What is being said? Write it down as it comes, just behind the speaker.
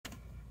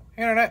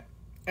Internet,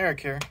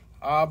 Eric here.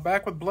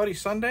 Back with Bloody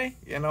Sunday.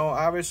 You know,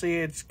 obviously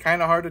it's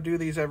kind of hard to do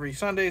these every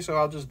Sunday, so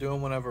I'll just do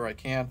them whenever I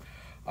can.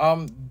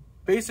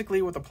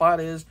 Basically what the plot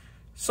is,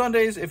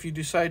 Sundays, if you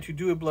decide to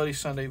do a Bloody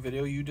Sunday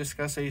video, you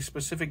discuss a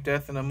specific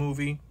death in a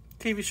movie,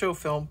 TV show,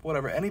 film,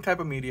 whatever, any type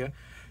of media.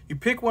 You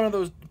pick one of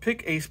those,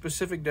 pick a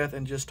specific death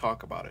and just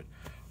talk about it.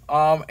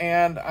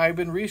 And I've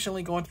been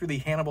recently going through the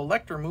Hannibal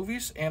Lecter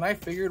movies, and I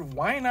figured,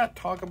 why not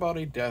talk about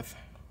a death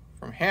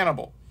from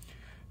Hannibal?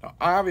 Now,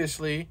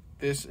 obviously,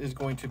 this is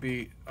going to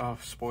be a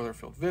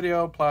spoiler-filled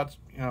video, plots,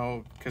 you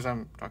know, because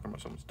I'm talking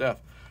about someone's death.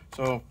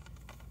 So,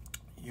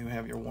 you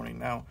have your warning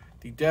now.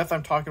 The death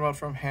I'm talking about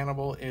from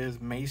Hannibal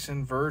is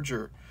Mason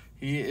Verger.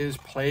 He is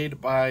played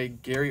by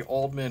Gary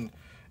Oldman,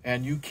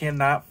 and you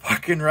cannot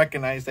fucking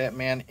recognize that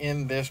man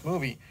in this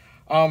movie.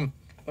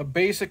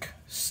 Let's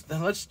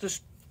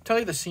just tell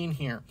you the scene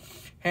here.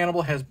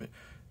 Hannibal has been...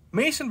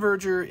 Mason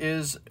Verger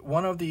is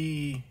one of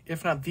the,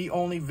 if not the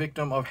only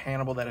victim of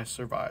Hannibal that has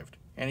survived.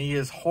 And he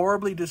is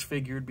horribly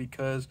disfigured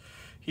because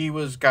he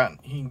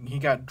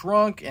got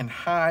drunk and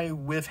high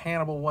with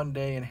Hannibal one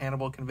day, and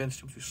Hannibal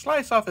convinced him to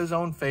slice off his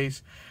own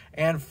face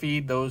and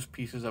feed those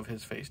pieces of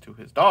his face to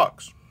his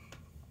dogs.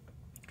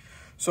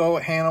 So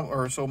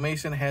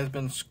Mason has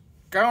been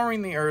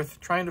scouring the earth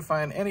trying to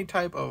find any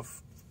type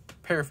of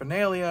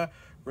paraphernalia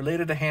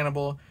related to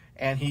Hannibal,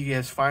 and he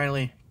has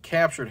finally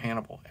captured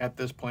Hannibal at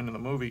this point in the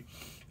movie.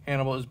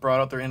 Hannibal is brought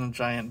out there in a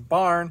giant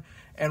barn,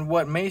 and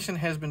what Mason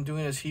has been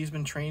doing is he has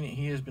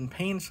been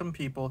paying some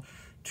people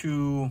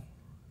to,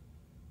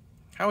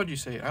 how would you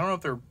say it? I don't know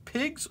if they're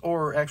pigs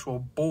or actual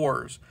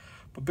boars,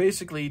 but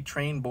basically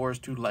train boars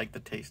to like the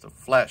taste of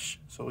flesh,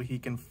 so he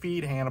can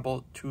feed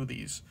Hannibal to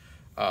these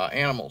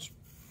animals.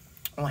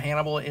 Well,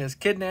 Hannibal is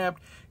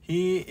kidnapped.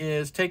 He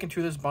is taken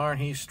to this barn.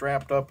 He's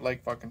strapped up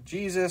like fucking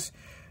Jesus.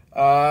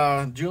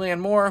 Julianne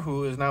Moore,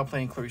 who is now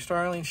playing Clarice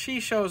Starling, she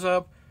shows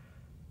up,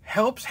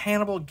 helps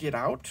Hannibal get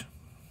out,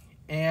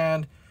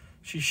 and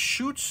she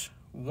shoots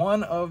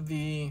one of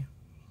the,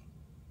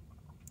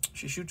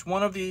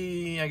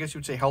 I guess you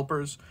would say,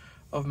 helpers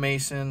of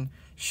Mason.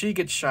 She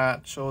gets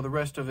shot, so the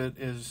rest of it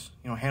is,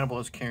 you know, Hannibal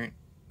is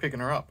picking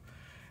her up.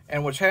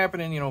 And what's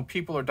happening, you know,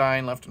 people are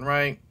dying left and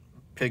right.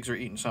 Pigs are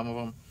eating some of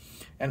them.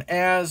 And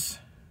as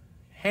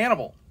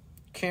Hannibal,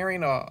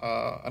 carrying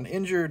an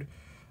injured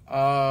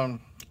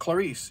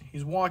Clarice,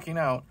 he's walking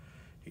out,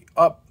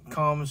 up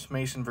comes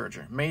Mason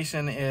Verger.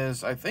 Mason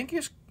is, I think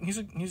he's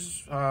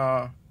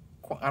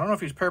I don't know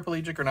if he's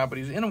paraplegic or not, but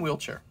he's in a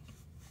wheelchair.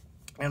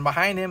 And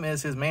behind him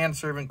is his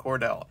manservant,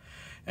 Cordell.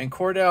 And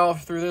Cordell,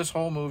 through this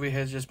whole movie,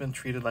 has just been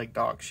treated like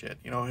dog shit.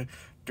 You know,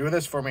 do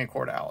this for me,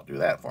 Cordell. Do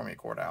that for me,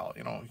 Cordell.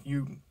 You know,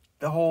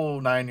 the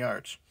whole 9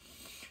 yards.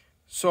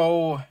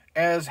 So,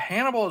 as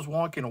Hannibal is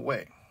walking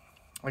away,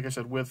 like I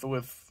said, with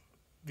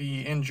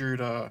the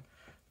injured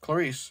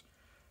Clarice,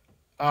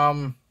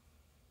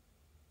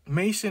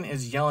 Mason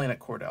is yelling at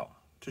Cordell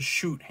to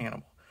shoot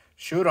Hannibal.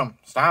 Shoot him,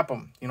 stop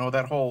him, you know,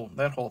 that whole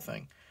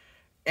thing.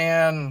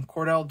 And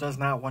Cordell does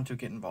not want to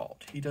get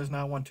involved. He does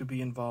not want to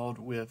be involved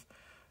with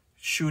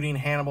shooting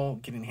Hannibal,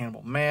 getting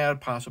Hannibal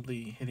mad,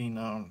 possibly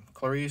hitting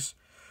Clarice.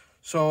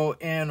 So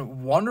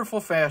in wonderful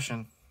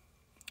fashion,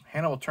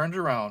 Hannibal turns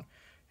around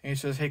and he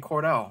says, "Hey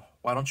Cordell,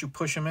 why don't you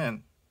push him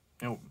in?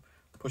 You know,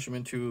 push him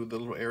into the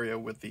little area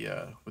with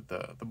the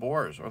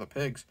boars or the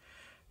pigs."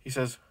 He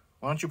says,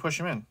 "Why don't you push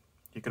him in?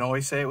 You can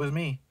always say it was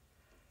me."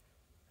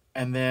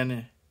 And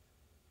then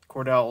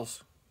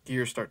Cordell's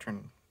gears start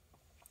turning.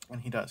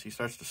 And he does. He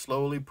starts to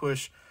slowly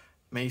push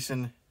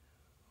Mason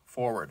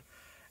forward.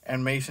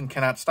 And Mason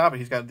cannot stop it.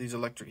 He's got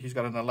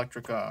an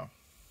electric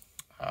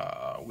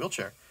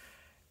wheelchair.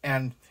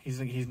 And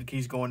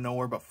he's going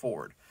nowhere but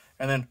forward.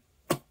 And then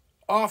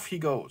off he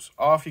goes.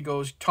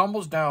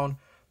 Tumbles down,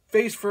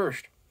 face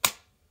first.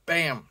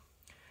 Bam.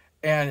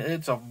 And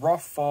it's a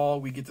rough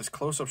fall. We get this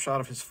close-up shot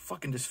of his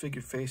fucking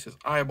disfigured face, his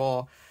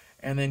eyeball.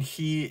 And then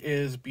he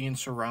is being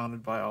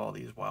surrounded by all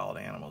these wild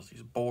animals,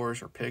 these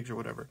boars or pigs or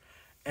whatever.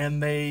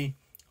 And they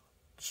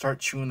start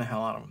chewing the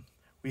hell out of him.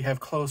 We have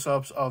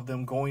close-ups of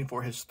them going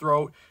for his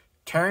throat,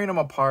 tearing him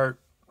apart.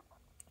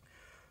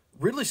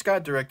 Ridley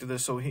Scott directed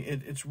this, so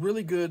it's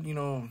really good, you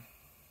know,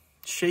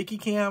 shaky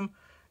cam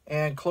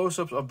and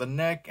close-ups of the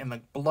neck and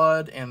the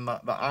blood and the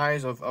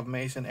eyes of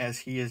Mason as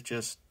he is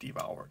just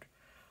devoured.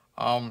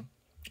 And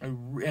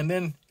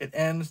then it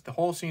ends, the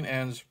whole scene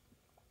ends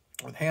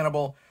with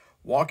Hannibal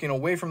walking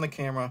away from the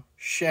camera,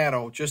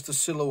 shadow, just a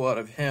silhouette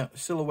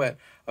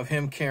of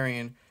him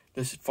carrying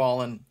this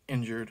fallen,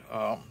 injured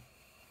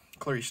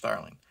Clarice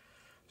Starling.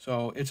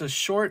 So it's a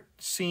short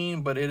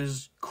scene, but it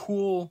is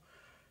cool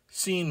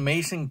seeing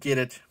Mason get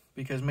it,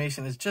 because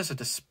Mason is just a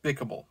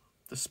despicable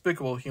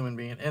human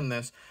being in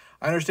this.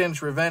 I understand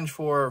it's revenge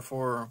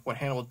for what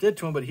Hannibal did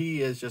to him, but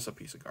he is just a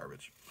piece of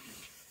garbage.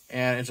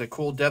 And it's a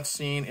cool death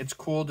scene. It's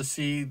cool to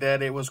see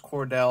that it was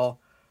Cordell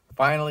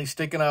finally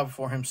sticking up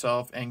for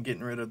himself and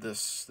getting rid of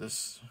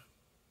this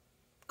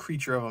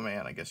creature of a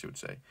man, I guess you would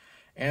say.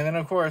 And then,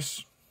 of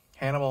course,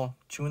 Hannibal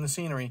chewing the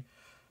scenery.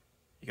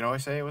 You can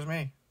always say it was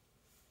me.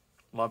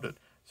 Loved it.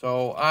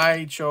 So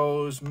I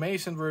chose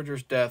Mason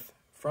Verger's death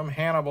from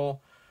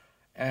Hannibal,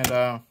 and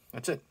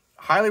that's it.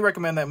 Highly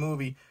recommend that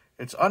movie.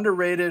 It's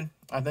underrated,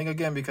 I think,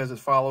 again, because it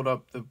followed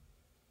up the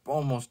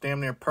almost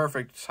damn near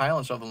perfect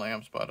Silence of the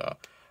Lambs, but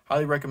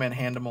highly recommend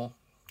Hannibal.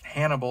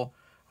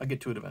 I'll get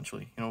to it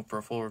eventually, for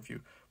a full review.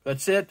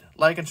 That's it.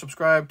 Like and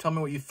subscribe. Tell me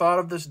what you thought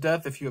of this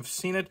death. If you have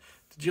seen it,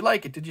 did you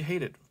like it? Did you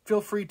hate it?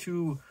 Feel free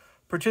to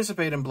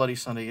participate in Bloody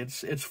Sunday.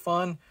 It's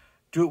fun.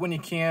 Do it when you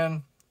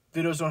can.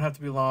 Videos don't have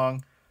to be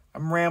long.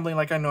 I'm rambling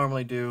like I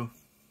normally do.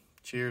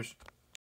 Cheers.